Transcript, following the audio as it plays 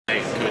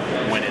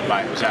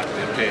was after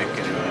their pick,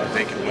 and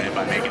they could win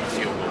by making a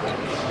field goal.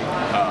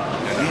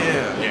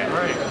 Yeah,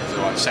 right.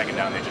 So on second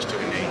down, they just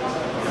took a knee.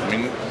 I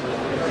mean,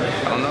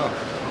 I don't know.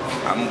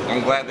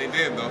 I'm glad they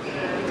did, though.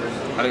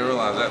 I didn't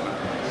realize that.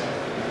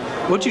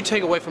 What did you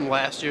take away from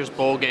last year's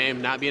bowl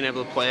game, not being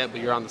able to play it,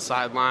 but you're on the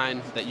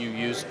sideline, that you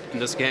used in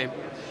this game?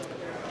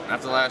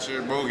 After last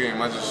year's bowl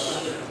game, I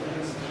just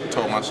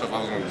told myself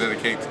I was going to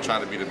dedicate to try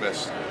to be the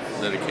best.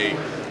 Dedicate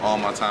all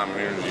my time and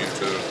energy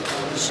into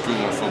school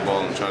and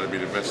football and try to be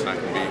the best I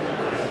can be.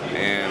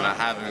 And I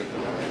haven't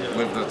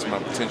lived up to my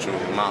potential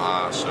in my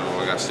eyes, so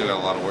I still got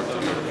a lot of work to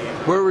do.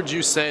 Where would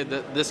you say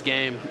that this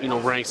game,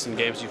 ranks in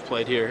games you've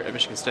played here at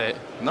Michigan State?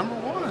 Number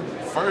one.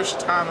 First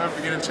time I ever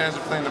get a chance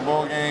to play in the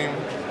bowl game.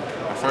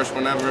 My first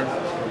one ever.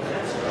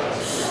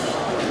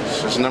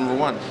 It's just number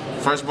one.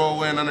 First bowl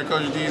win under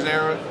Coach D's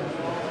era.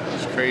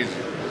 It's crazy.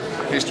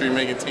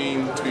 History-making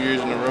team 2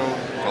 years in a row.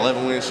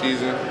 11-win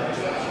season.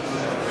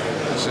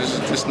 It's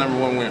just number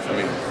one win for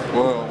me.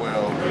 Well,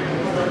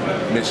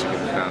 Michigan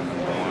is kind of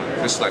number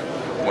one. It's like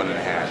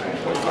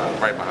 1.5,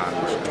 right behind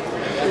Michigan.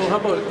 Well, how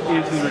about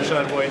Anthony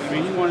Rashad White? I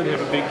mean, he wanted to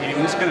have a big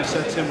game. This kind of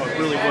sets him up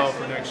really well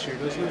for next year,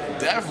 doesn't it?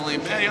 Definitely,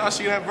 man. Y'all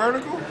see that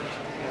vertical?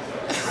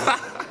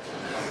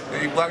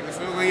 He blocked the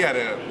field goal. He had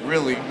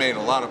really made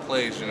a lot of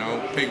plays,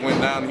 Pig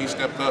went down and he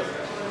stepped up.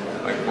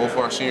 Like both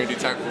our senior D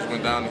tackles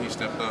went down and he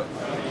stepped up.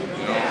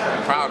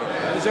 I'm proud of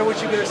him. Is that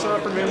what you guys saw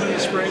from him in the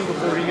spring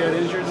before he got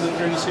injured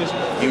during the season?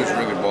 He was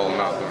really balling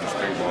out during the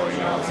spring ball,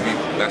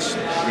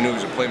 We knew he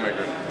was a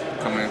playmaker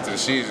coming into the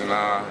season.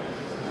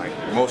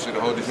 Mostly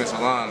the whole defensive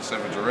line,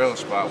 except for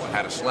Jarrell's spot,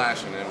 had a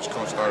slash, and it was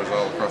co-starters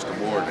all across the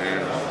board,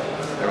 and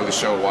it really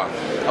showed why.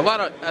 A lot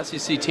of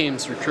SEC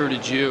teams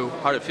recruited you.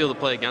 How did it feel to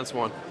play against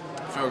one? I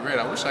feel great.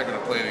 I wish I could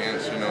have played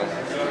against,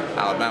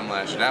 Alabama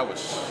last year. That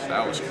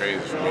was crazy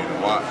for me to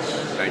watch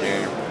that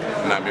game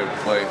and not be able to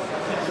play.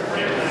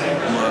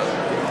 But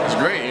it's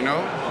great,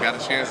 Got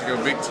a chance to go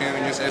Big Ten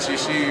against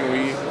SEC, and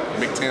we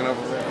Big Ten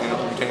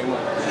came up.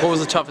 What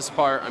was the toughest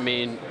part?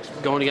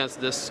 Going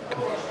against this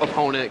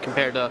opponent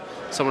compared to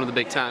someone in the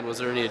Big Ten, was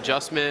there any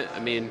adjustment?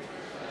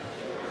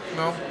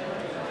 No.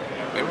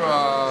 They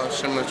were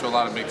similar to a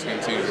lot of Big Ten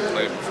teams we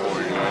played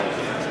before,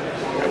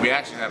 And we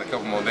actually had a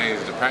couple more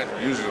days to practice.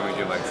 We usually only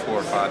get like 4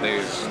 or 5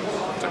 days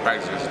to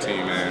practice as a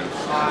team, and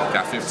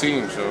got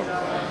 15, so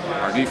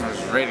our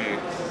defense was ready.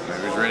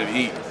 We was ready to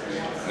eat,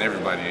 and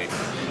everybody ate.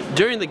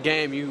 During the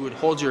game, you would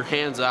hold your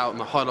hands out in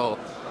the huddle,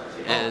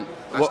 and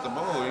that's the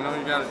bowl, You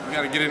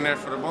gotta get in there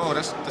for the bowl.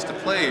 That's the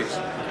plays.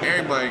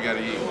 Everybody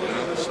gotta eat,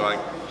 So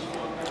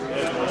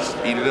just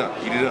eat it up,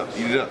 eat it up,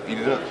 eat it up, eat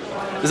it up.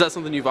 Is that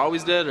something you've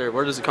always did, or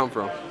where does it come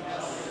from?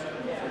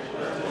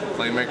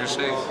 Playmakers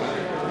say,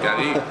 you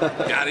gotta eat.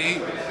 You gotta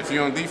eat. If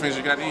you're on defense,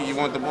 you gotta eat. You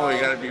want the ball,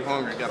 you gotta be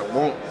hungry, you gotta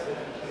want.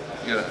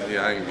 I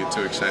didn't get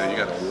too excited. You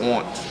gotta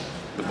want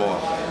the ball.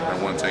 I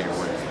want to take it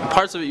away.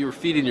 Parts of it you were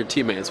feeding your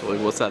teammates.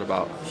 What's that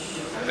about?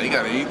 They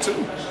gotta eat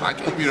too. I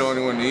can't be the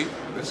only one to eat.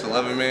 It's an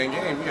 11-man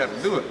game. You gotta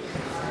do it.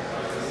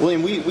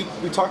 William, we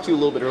talked to you a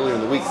little bit earlier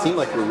in the week. It seemed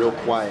like you were real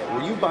quiet.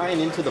 Were you buying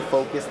into the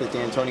focus that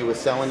D'Antoni was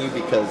selling you?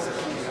 Because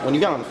when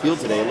you got on the field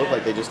today, it looked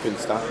like they just couldn't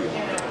stop you.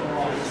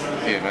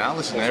 Yeah, man. I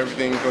listen to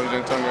everything Coach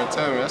D'Antoni will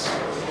tell me. That's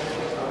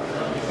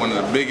one of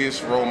the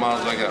biggest role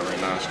models I got right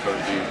now is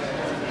Coach D.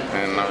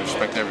 And I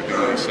respect everything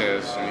that he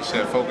says. And he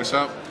said, focus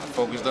up. I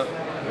focused up.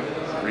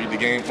 Read the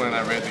game plan.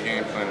 I read the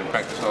game plan and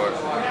practiced hard.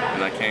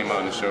 And I came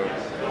out and showed.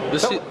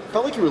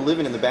 Felt like you were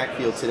living in the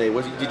backfield today.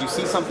 Did you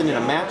see something in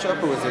a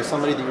matchup, or was there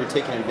somebody that you were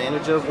taking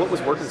advantage of? What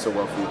was working so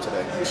well for you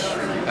today?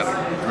 Had a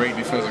great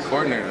defensive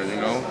coordinator,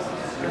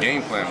 The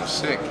game plan was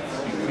sick.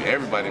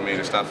 Everybody made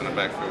a stop in the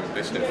backfield.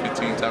 They said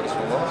 15 tackles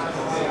for loss.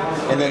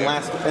 And then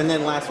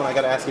last one, I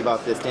got to ask you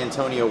about this.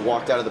 D'Antonio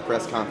walked out of the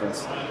press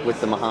conference with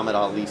the Muhammad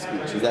Ali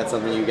speech. Is that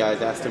something you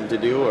guys asked him to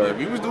do, or? Yeah,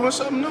 we was doing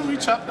something new. We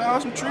chopped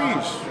down some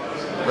trees,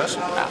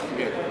 wrestled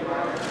alligator.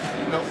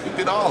 We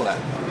did all that.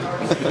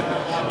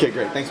 Okay,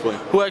 great. Thanks,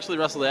 William. Who actually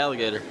wrestled the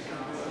alligator?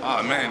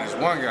 Oh man, this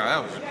one guy,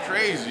 that was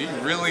crazy. He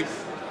really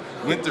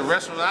went to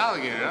wrestle the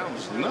alligator. That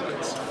was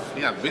nuts.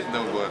 He got bit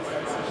though, but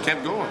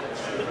kept going.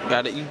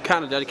 Got it. You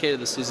kind of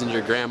dedicated the season to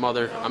your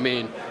grandmother.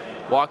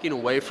 Walking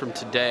away from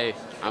today,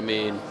 I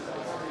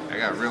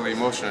got really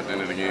emotional at the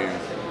end of the game.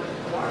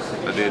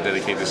 I did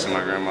dedicate this to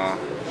my grandma.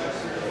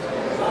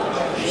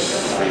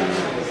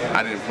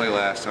 I didn't play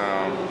last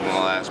time in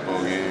my last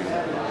bowl game,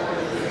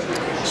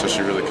 so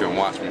she really couldn't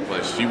watch me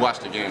play. She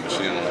watched the game, but she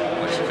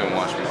couldn't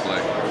watch me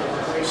play.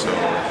 So,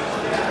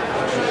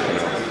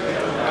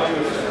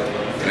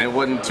 and it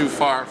wasn't too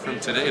far from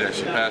today that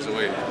she passed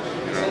away. A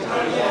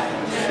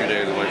few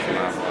days away from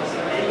now.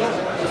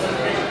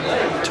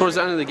 Towards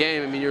the end of the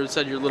game, you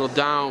said you're a little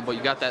down, but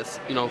you got that,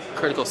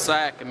 critical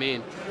sack.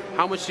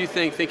 How much do you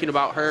think thinking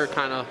about her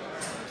kind of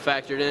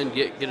factored in,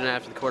 getting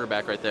after the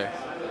quarterback right there? I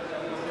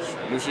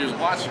knew she was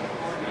watching. I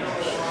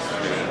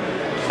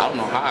don't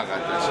know how I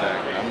got that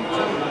sack. I'm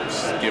going to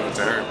just give it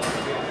to her.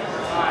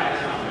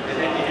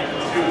 Yeah.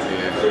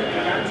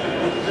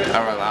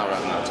 I'd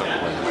rather not talk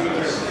about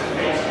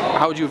it.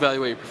 How would you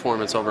evaluate your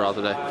performance overall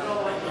today?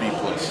 B+.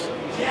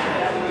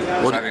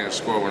 I didn't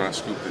score when I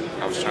scooped it.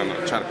 I was trying to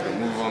put a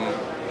move on them,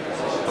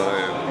 but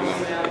you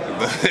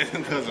know,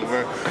 it doesn't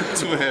work.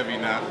 Too heavy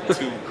now.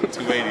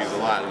 280 is a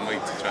lot of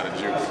weight to try to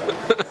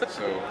juke.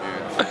 So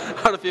yeah.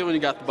 How'd it feel when you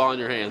got the ball in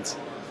your hands?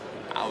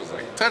 I was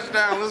like,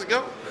 touchdown, let's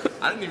go.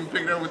 I didn't even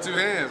pick it up with 2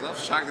 hands. I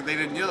was shocked that they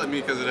didn't yell at me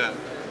because of that.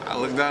 I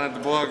looked down at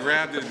the ball,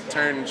 grabbed it,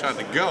 turned and tried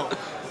to go.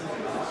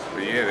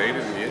 But yeah, they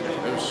didn't get it.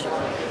 It was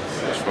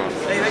fun.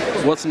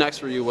 What's next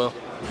for you, Will?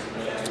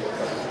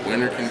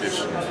 Winter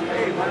conditions.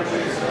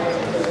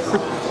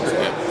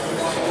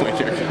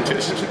 Winter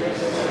conditions.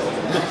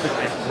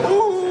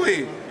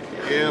 Ooh-wee.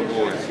 Yeah,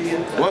 boy.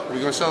 What? We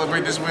gonna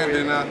celebrate this win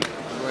then? Go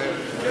ahead.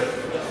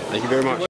 Thank you very much.